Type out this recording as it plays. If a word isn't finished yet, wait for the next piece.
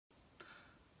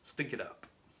Stink it up.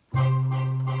 I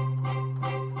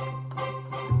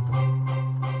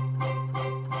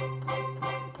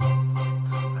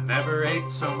never ate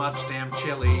so much damn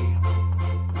chili.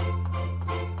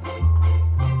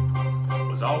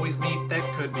 Was always meat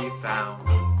that could be found.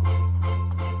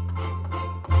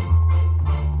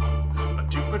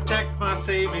 But to protect my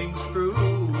savings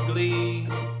frugally,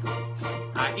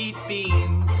 I eat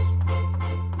beans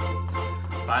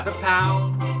by the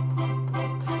pound.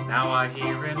 Now I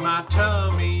hear in my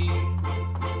tummy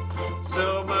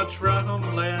so much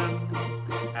rumbling,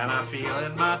 and I feel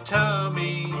in my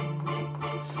tummy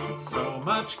so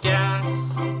much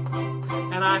gas,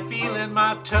 and I feel in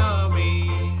my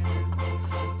tummy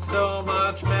so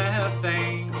much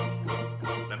methane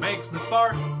that makes me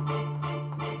fart,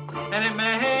 and it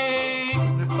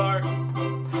makes me fart,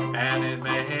 and it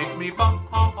makes me fart.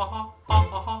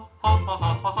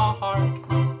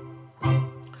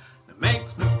 It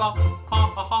makes me fart.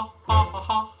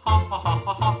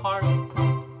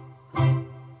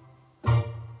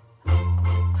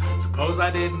 Suppose I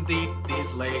didn't eat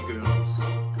these legumes.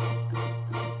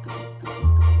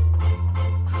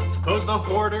 Suppose the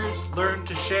hoarders learned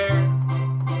to share.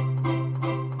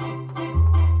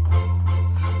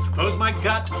 Suppose my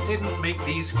gut didn't make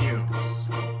these fumes.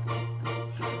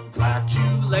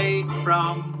 Flatulate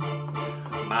from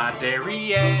my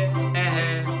derriere.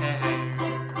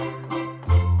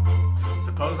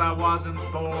 Suppose I wasn't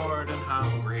bored and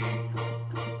hungry.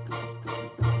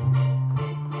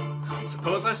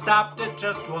 Suppose I stopped at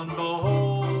just one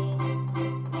bowl.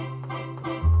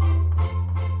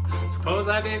 Suppose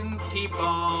I didn't keep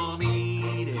on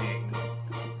eating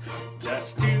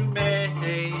just to make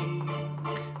me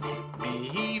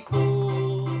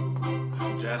full,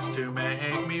 just to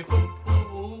make me full.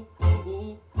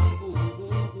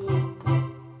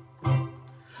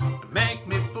 Make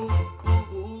me fool.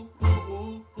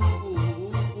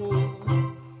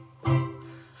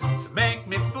 So make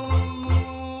me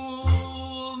fool,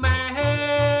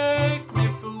 make me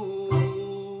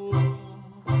fool.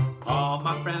 All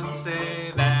my friends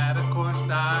say that, of course,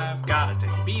 I've gotta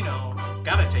take Beano,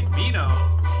 gotta take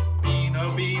Beano.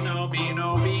 Beano, Beano,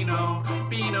 Beano, Beano,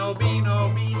 Beano, Beano,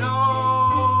 Beano.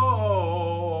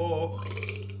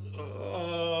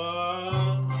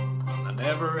 I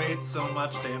never ate so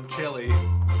much damn chili.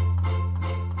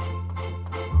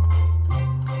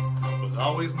 Was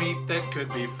always meat that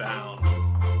could be found.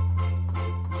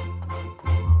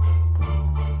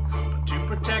 But to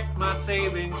protect my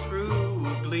savings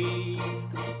frugally,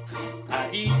 I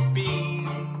eat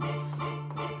beans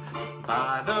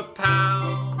by the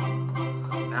pound.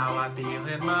 Now I feel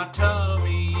in my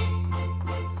tummy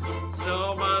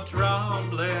so much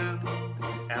rumbling,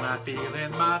 and I feel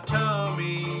in my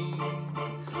tummy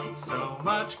so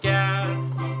much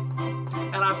gas,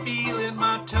 and I feel in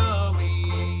my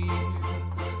tummy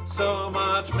so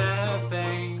much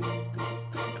methane,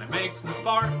 and it makes me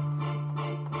fart,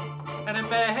 and it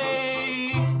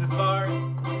makes me fart,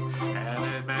 and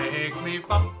it makes me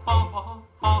fart.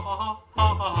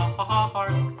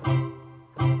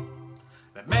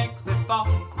 It makes me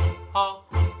fart.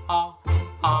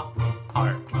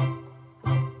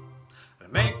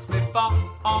 It makes me fart.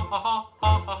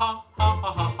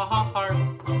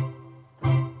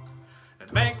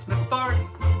 It makes me fart.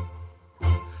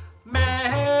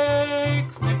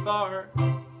 Makes me fart.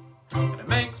 And it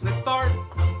makes me fart.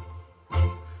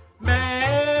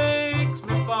 Makes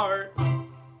me fart.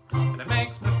 And it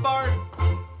makes me fart.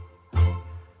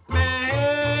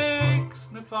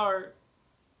 Makes me fart.